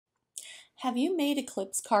Have you made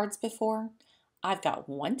eclipse cards before? I've got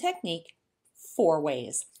one technique, 4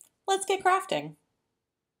 ways. Let's get crafting.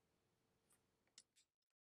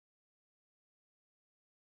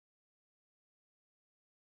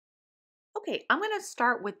 Okay, I'm going to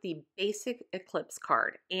start with the basic eclipse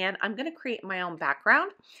card, and I'm going to create my own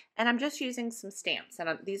background, and I'm just using some stamps.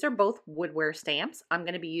 And these are both WOODWARE stamps. I'm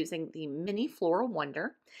going to be using the Mini Floral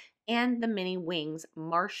Wonder and the Mini Wings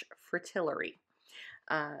Marsh Fritillary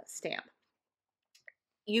stamp.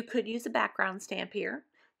 You could use a background stamp here.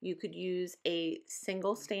 You could use a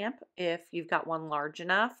single stamp if you've got one large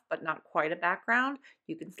enough, but not quite a background.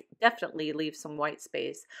 You can definitely leave some white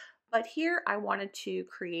space. But here I wanted to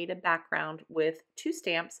create a background with 2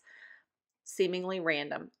 stamps, seemingly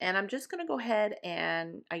random. And I'm just going to go ahead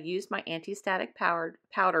and I used my anti-static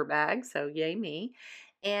powder bag, so yay me.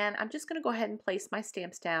 And I'm just going to go ahead and place my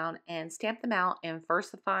stamps down and stamp them out in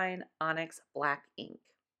VERSAFINK ONYX black ink.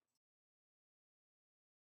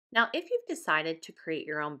 Now, if you've decided to create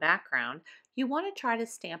your own background, you want to try to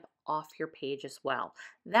stamp off your page as well.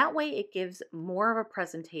 That way it gives more of a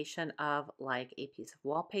presentation of like a piece of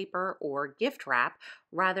wallpaper or gift wrap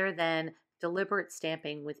rather than deliberate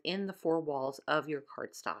stamping within the 4 walls of your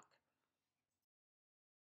cardstock.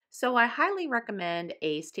 So I highly recommend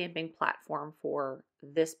a stamping platform for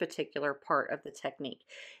this particular part of the technique.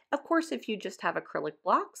 Of course, if you just have acrylic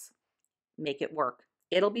blocks, make it work.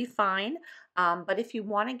 It'll be fine, but if you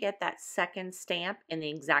want to get that second stamp in the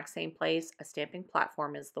exact same place, a stamping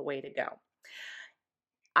platform is the way to go.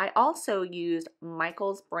 I also used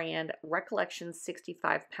Michael's brand Recollection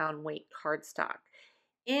 65-pound weight cardstock.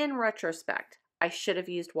 In retrospect, I should have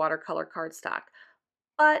used watercolor cardstock,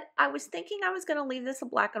 but I was thinking I was going to leave this a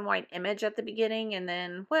black and white image at the beginning, and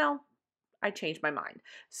then, well, I changed my mind.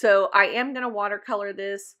 So I am going to watercolor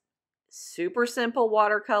this, super simple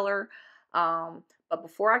watercolor. But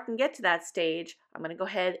before I can get to that stage, I'm going to go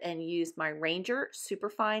ahead and use my Ranger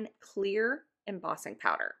Superfine Clear Embossing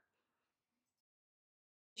Powder.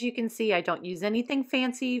 As you can see, I don't use anything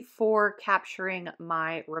fancy for capturing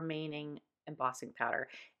my remaining embossing powder.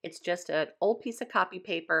 It's just an old piece of copy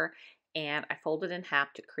paper, and I fold it in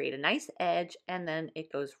half to create a nice edge, and then it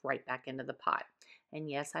goes right back into the pot. And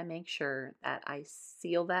yes, I make sure that I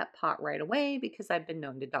seal that pot right away because I've been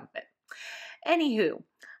known to dump it. Anywho,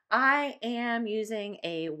 I am using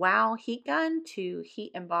a WOW heat gun to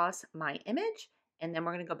heat emboss my image, and then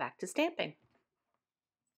we're going to go back to stamping.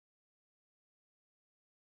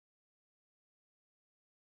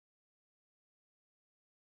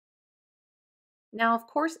 Now, of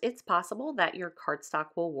course, it's possible that your cardstock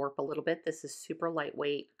will warp a little bit. This is super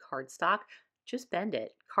lightweight cardstock. Just bend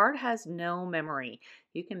it. Card has no memory.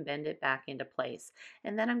 You can bend it back into place.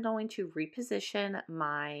 And then I'm going to reposition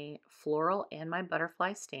my floral and my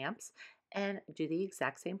butterfly stamps and do the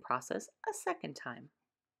exact same process a second time.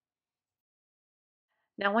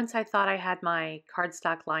 Now, once I thought I had my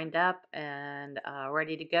cardstock lined up and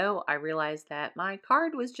ready to go, I realized that my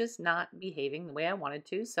card was just not behaving the way I wanted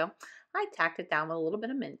to, so I tacked it down with a little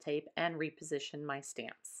bit of mint tape and repositioned my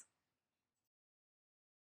stamps.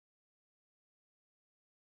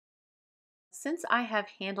 Since I have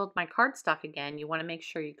handled my cardstock again, you want to make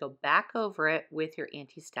sure you go back over it with your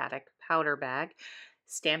anti-static powder bag,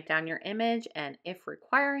 stamp down your image, and if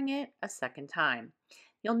requiring it, a second time.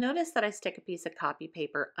 You'll notice that I stick a piece of copy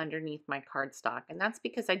paper underneath my cardstock, and that's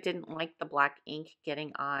because I didn't like the black ink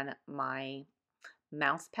getting on my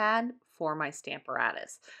mouse pad for my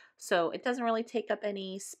Stamparatus. So it doesn't really take up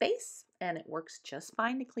any space, and it works just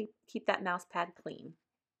fine to keep that mouse pad clean.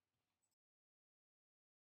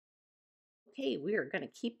 Okay, we are going to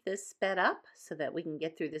keep this sped up so that we can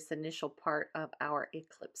get through this initial part of our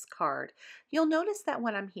eclipse card. You'll notice that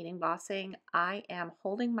when I'm heat embossing, I am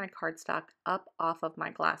holding my cardstock up off of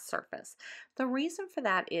my glass surface. The reason for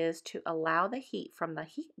that is to allow the heat from the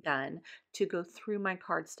heat gun to go through my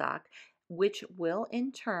cardstock, which will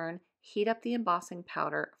in turn heat up the embossing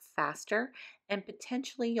powder faster, and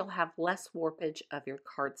potentially you'll have less warpage of your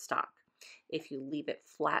cardstock. If you leave it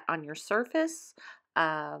flat on your surface,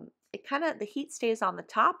 the heat stays on the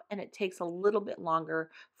top and it takes a little bit longer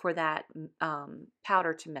for that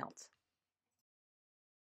powder to melt.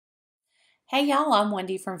 Hey y'all, I'm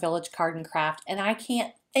Wendy from Village Card and Craft, and I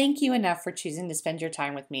can't thank you enough for choosing to spend your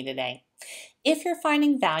time with me today. If you're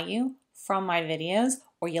finding value from my videos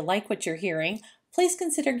or you like what you're hearing, please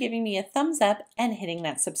consider giving me a thumbs up and hitting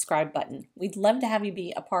that subscribe button. We'd love to have you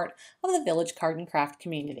be a part of the Village Card and Craft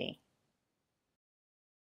community.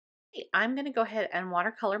 Okay, I'm going to go ahead and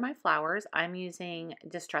watercolor my flowers. I'm using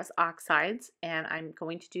Distress Oxides, and I'm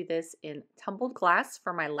going to do this in Tumbled Glass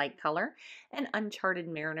for my light color and Uncharted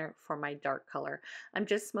Mariner for my dark color. I'm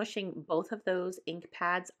just smushing both of those ink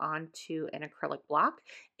pads onto an acrylic block.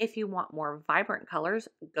 If you want more vibrant colors,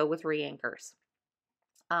 go with re-inkers.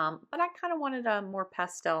 But I kind of wanted a more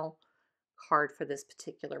pastel card for this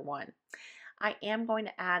particular one. I am going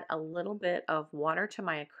to add a little bit of water to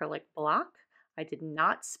my acrylic block. I did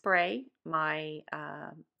not spray my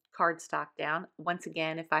cardstock down. Once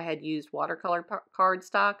again, if I had used watercolor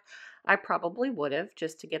cardstock, I probably would have,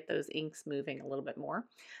 just to get those inks moving a little bit more.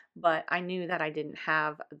 But I knew that I didn't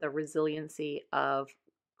have the resiliency of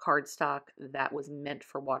cardstock that was meant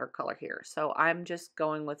for watercolor here. So I'm just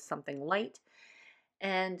going with something light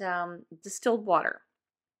and distilled water.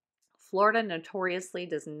 Florida notoriously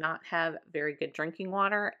does not have very good drinking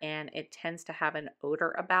water, and it tends to have an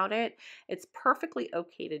odor about it. It's perfectly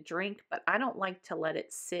okay to drink, but I don't like to let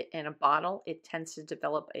it sit in a bottle. It tends to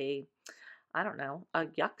develop a, I don't know, a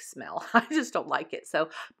yuck smell. I just don't like it. So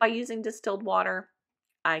by using distilled water,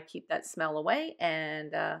 I keep that smell away,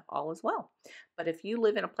 and all is well. But if you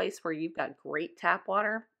live in a place where you've got great tap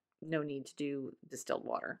water, no need to do distilled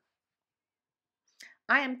water.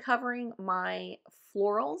 I am covering my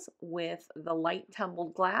florals with the light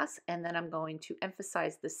tumbled glass, and then I'm going to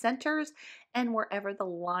emphasize the centers and wherever the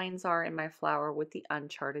lines are in my flower with the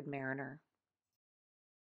Uncharted Mariner.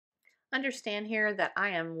 Understand here that I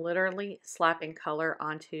am literally slapping color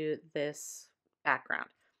onto this background.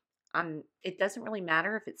 It doesn't really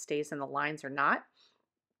matter if it stays in the lines or not.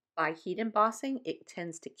 By heat embossing, it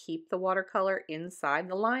tends to keep the watercolor inside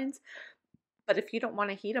the lines. But if you don't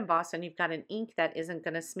want to heat emboss and you've got an ink that isn't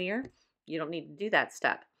going to smear, you don't need to do that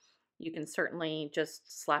step. You can certainly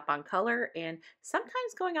just slap on color, and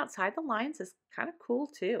sometimes going outside the lines is kind of cool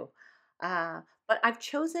too. But I've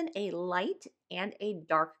chosen a light and a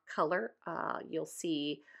dark color. You'll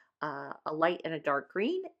see a light and a dark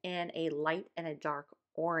green and a light and a dark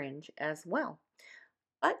orange as well.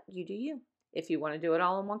 But you do you. If you want to do it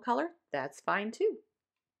all in one color, that's fine too.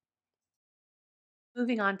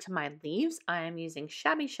 Moving on to my leaves, I am using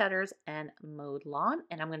Shabby Shutters and Mowed Lawn,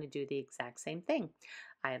 and I'm going to do the exact same thing.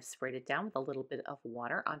 I have sprayed it down with a little bit of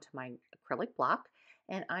water onto my acrylic block,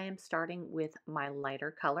 and I am starting with my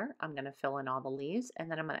lighter color. I'm going to fill in all the leaves, and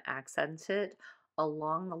then I'm going to accent it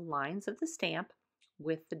along the lines of the stamp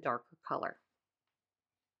with the darker color.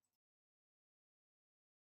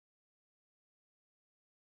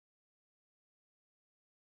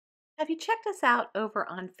 Have you checked us out over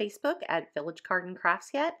on Facebook at Village Garden Crafts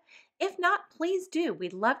yet? If not, please do.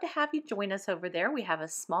 We'd love to have you join us over there. We have a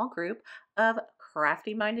small group of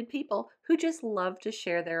crafty minded people who just love to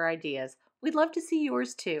share their ideas. We'd love to see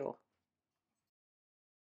yours too.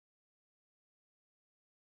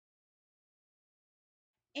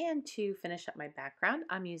 And to finish up my background,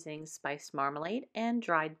 I'm using spiced marmalade and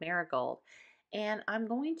dried marigold. And I'm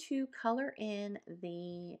going to color in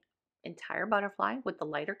the entire butterfly with the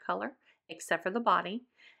lighter color, except for the body.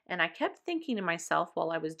 And I kept thinking to myself while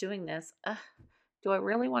I was doing this, do I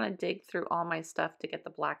really want to dig through all my stuff to get the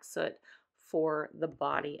black soot for the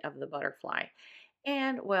body of the butterfly?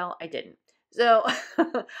 And well, I didn't. So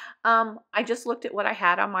I just looked at what I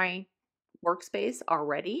had on my workspace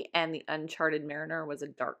already, and the Uncharted Mariner was a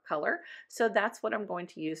dark color. So that's what I'm going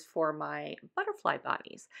to use for my butterfly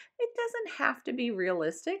bodies. It doesn't have to be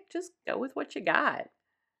realistic, just go with what you got.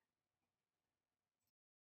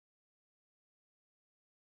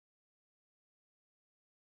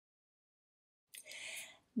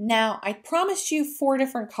 Now, I promised you 4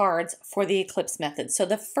 different cards for the eclipse method. So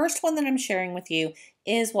the first one that I'm sharing with you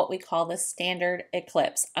is what we call the standard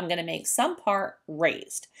eclipse. I'm going to make some part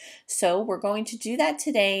raised. So we're going to do that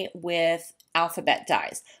today with alphabet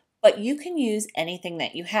dies. But you can use anything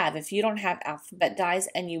that you have. If you don't have alphabet dies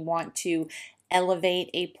and you want to elevate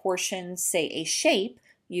a portion, say a shape,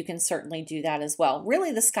 you can certainly do that as well.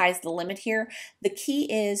 Really, the sky's the limit here. The key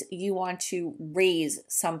is you want to raise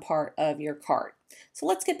some part of your card. So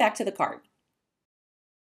let's get back to the card.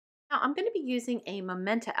 Now I'm going to be using a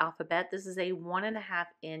Memento alphabet. This is a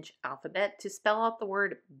 1.5-inch alphabet to spell out the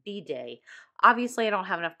word B-Day. Obviously, I don't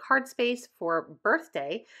have enough card space for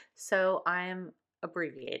birthday, so I'm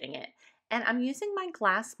abbreviating it. And I'm using my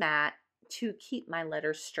glass mat to keep my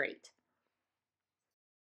letters straight.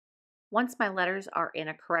 Once my letters are in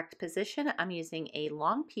a correct position, I'm using a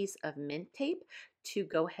long piece of mint tape to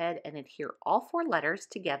go ahead and adhere all 4 letters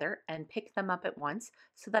together and pick them up at once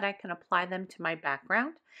so that I can apply them to my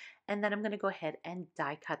background. And then I'm going to go ahead and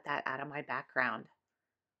die cut that out of my background.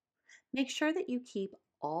 Make sure that you keep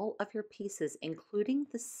all of your pieces, including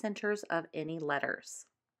the centers of any letters.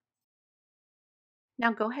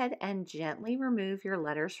 Now go ahead and gently remove your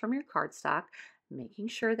letters from your cardstock, making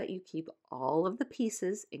sure that you keep all of the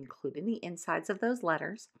pieces, including the insides of those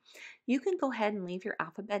letters. You can go ahead and leave your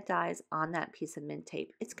alphabet dies on that piece of mint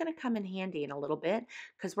tape. It's going to come in handy in a little bit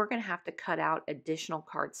because we're going to have to cut out additional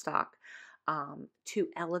cardstock to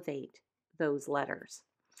elevate those letters.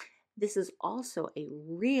 This is also a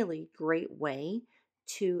really great way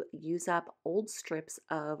to use up old strips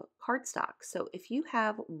of cardstock. So if you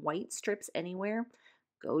have white strips anywhere,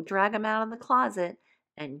 go drag them out of the closet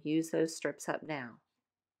and use those strips up now.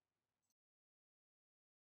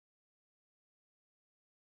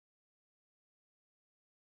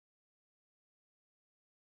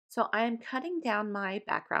 So I am cutting down my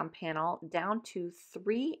background panel down to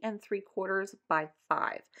 3 3/4 by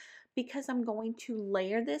 5 because I'm going to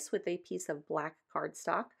layer this with a piece of black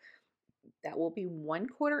cardstock that will be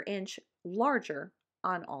 1/4 inch larger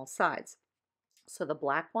on all sides. So the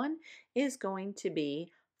black one is going to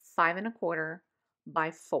be 5 1/4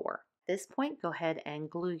 by 4. At this point, go ahead and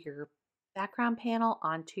glue your background panel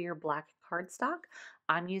onto your black cardstock.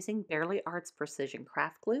 I'm using Barely Arts Precision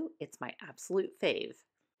Craft Glue. It's my absolute fave.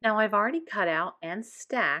 Now I've already cut out and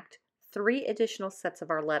stacked 3 additional sets of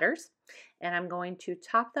our letters, and I'm going to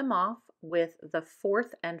top them off with the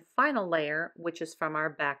 4th and final layer, which is from our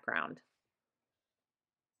background.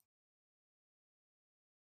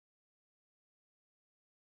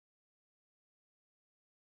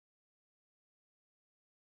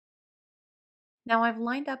 Now I've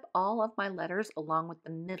lined up all of my letters along with the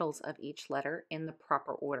middles of each letter in the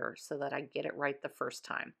proper order so that I get it right the first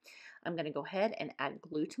time. I'm going to go ahead and add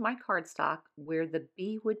glue to my cardstock where the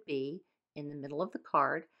B would be in the middle of the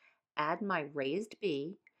card, add my raised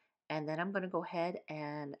B, and then I'm going to go ahead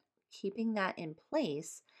and, keeping that in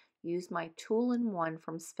place, use my tool-in-one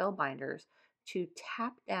from Spellbinders to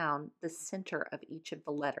tap down the center of each of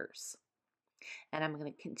the letters. And I'm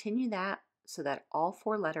going to continue that so that all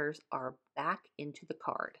 4 letters are back into the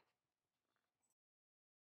card.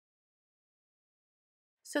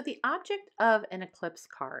 So the object of an eclipse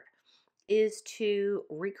card is to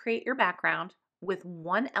recreate your background with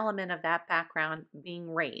one element of that background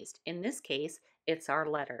being raised. In this case, it's our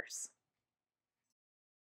letters.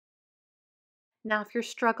 Now, if you're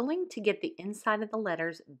struggling to get the inside of the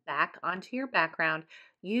letters back onto your background,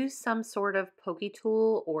 use some sort of pokey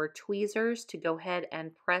tool or tweezers to go ahead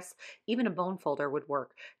and press, even a bone folder would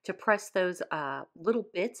work, to press those little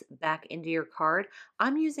bits back into your card.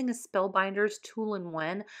 I'm using a Spellbinders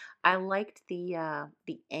tool-in-one. I liked the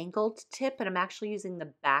angled tip, and I'm actually using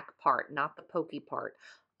the back part, not the pokey part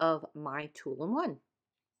of my tool-in-one.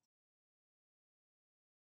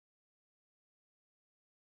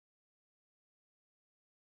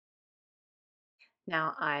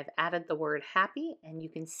 Now I've added the word happy, and you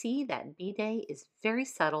can see that B-Day is very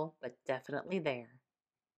subtle but definitely there.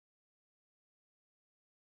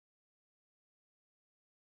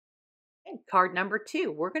 Okay, card number 2,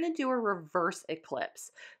 we're going to do a reverse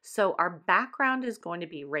eclipse. So our background is going to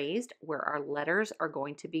be raised where our letters are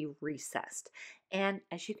going to be recessed. And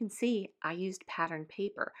as you can see, I used pattern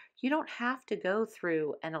paper. You don't have to go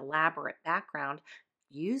through an elaborate background.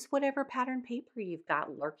 Use whatever pattern paper you've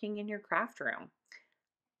got lurking in your craft room.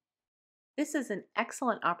 This is an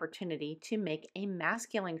excellent opportunity to make a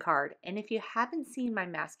masculine card, and if you haven't seen my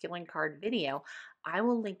masculine card video, I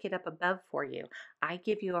will link it up above for you. I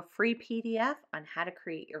give you a free PDF on how to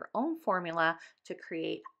create your own formula to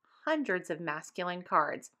create hundreds of masculine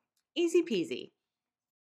cards. Easy peasy.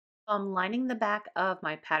 I'm lining the back of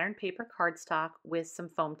my pattern paper cardstock with some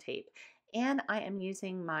foam tape, and I am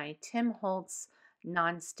using my Tim Holtz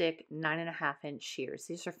non-stick 9.5-inch shears.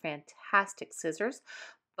 These are fantastic scissors,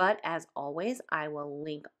 but as always, I will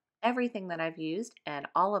link everything that I've used and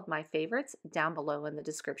all of my favorites down below in the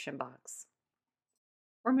description box.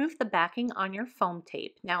 Remove the backing on your foam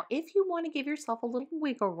tape. Now, if you want to give yourself a little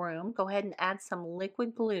wiggle room, go ahead and add some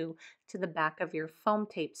liquid glue to the back of your foam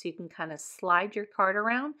tape so you can kind of slide your card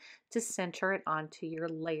around to center it onto your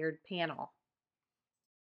layered panel.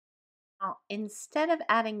 Now, instead of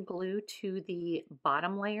adding glue to the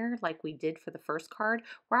bottom layer like we did for the first card,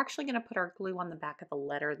 we're actually going to put our glue on the back of the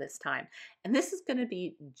letter this time. And this is going to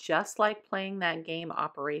be just like playing that game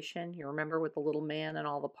Operation. You remember with the little man and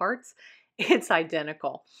all the parts? It's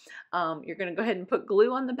identical. You're going to go ahead and put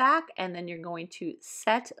glue on the back, and then you're going to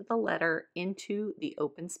set the letter into the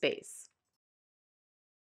open space.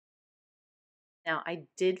 Now, I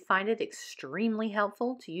did find it extremely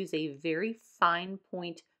helpful to use a very fine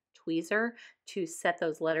point tweezer to set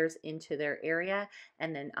those letters into their area,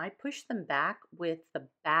 and then I push them back with the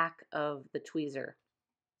back of the tweezer.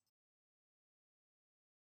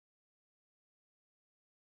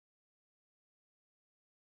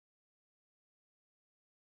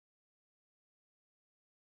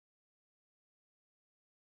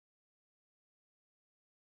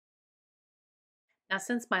 Now,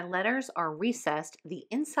 since my letters are recessed, the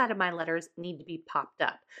inside of my letters need to be popped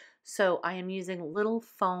up. So I am using little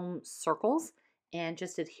foam circles and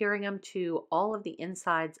just adhering them to all of the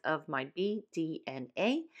insides of my B, D, and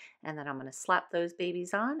A. And then I'm going to slap those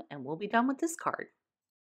babies on and we'll be done with this card.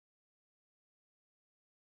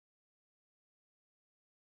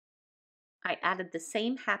 I added the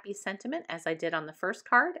same happy sentiment as I did on the first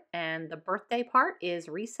card, and the birthday part is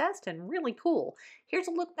recessed and really cool. Here's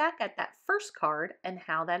a look back at that first card and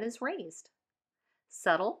how that is raised.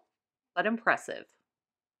 Subtle, but impressive.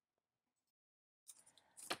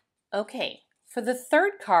 Okay, for the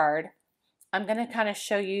third card, I'm going to kind of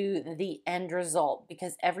show you the end result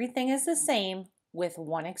because everything is the same with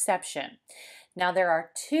one exception. Now, there are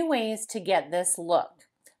two ways to get this look.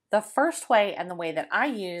 The first way, and the way that I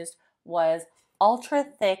used, was ultra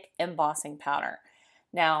thick embossing powder.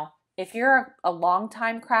 Now, if you're a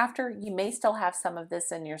long-time crafter, you may still have some of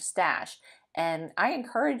this in your stash, and I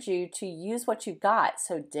encourage you to use what you've got.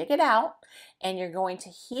 So dig it out, and you're going to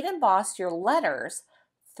heat emboss your letters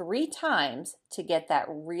 3 times to get that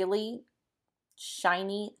really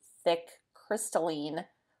shiny, thick, crystalline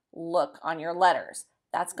look on your letters.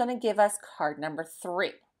 That's going to give us card number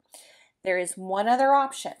 3. There is one other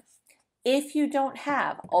option. If you don't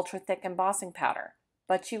have ultra thick embossing powder,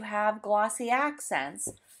 but you have glossy accents,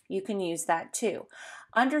 you can use that too.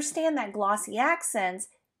 Understand that glossy accents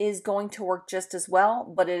is going to work just as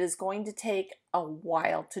well, but it is going to take a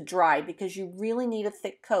while to dry because you really need a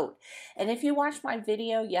thick coat. And if you watched my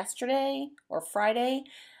video yesterday or Friday,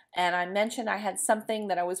 and I mentioned I had something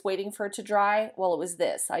that I was waiting for it to dry, well, it was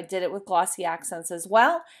this. I did it with glossy accents as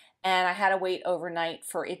well, and I had to wait overnight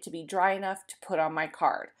for it to be dry enough to put on my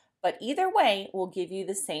card. But either way will give you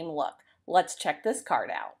the same look. Let's check this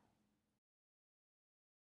card out.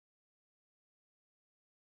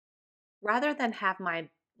 Rather than have my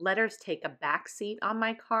letters take a back seat on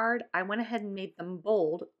my card, I went ahead and made them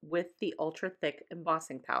bold with the ultra thick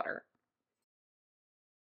embossing powder.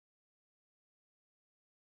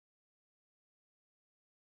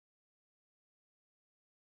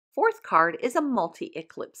 Fourth card is a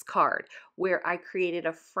multi-eclipse card where I created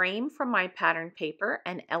a frame from my pattern paper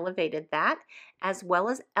and elevated that, as well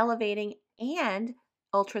as elevating and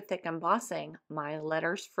ultra thick embossing my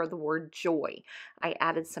letters for the word joy. I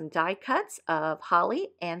added some die cuts of holly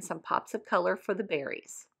and some pops of color for the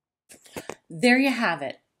berries. There you have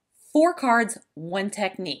it. 4 cards, 1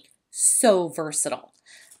 technique. So versatile.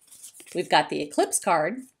 We've got the eclipse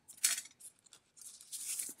card,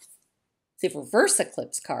 the reverse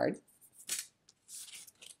eclipse card,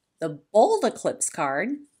 the bold eclipse card,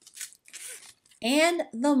 and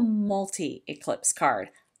the multi-eclipse card.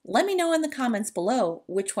 Let me know in the comments below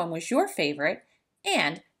which one was your favorite,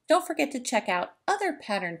 and don't forget to check out other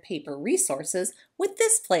pattern paper resources with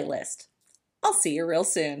this playlist. I'll see you real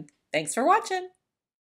soon. Thanks for watching.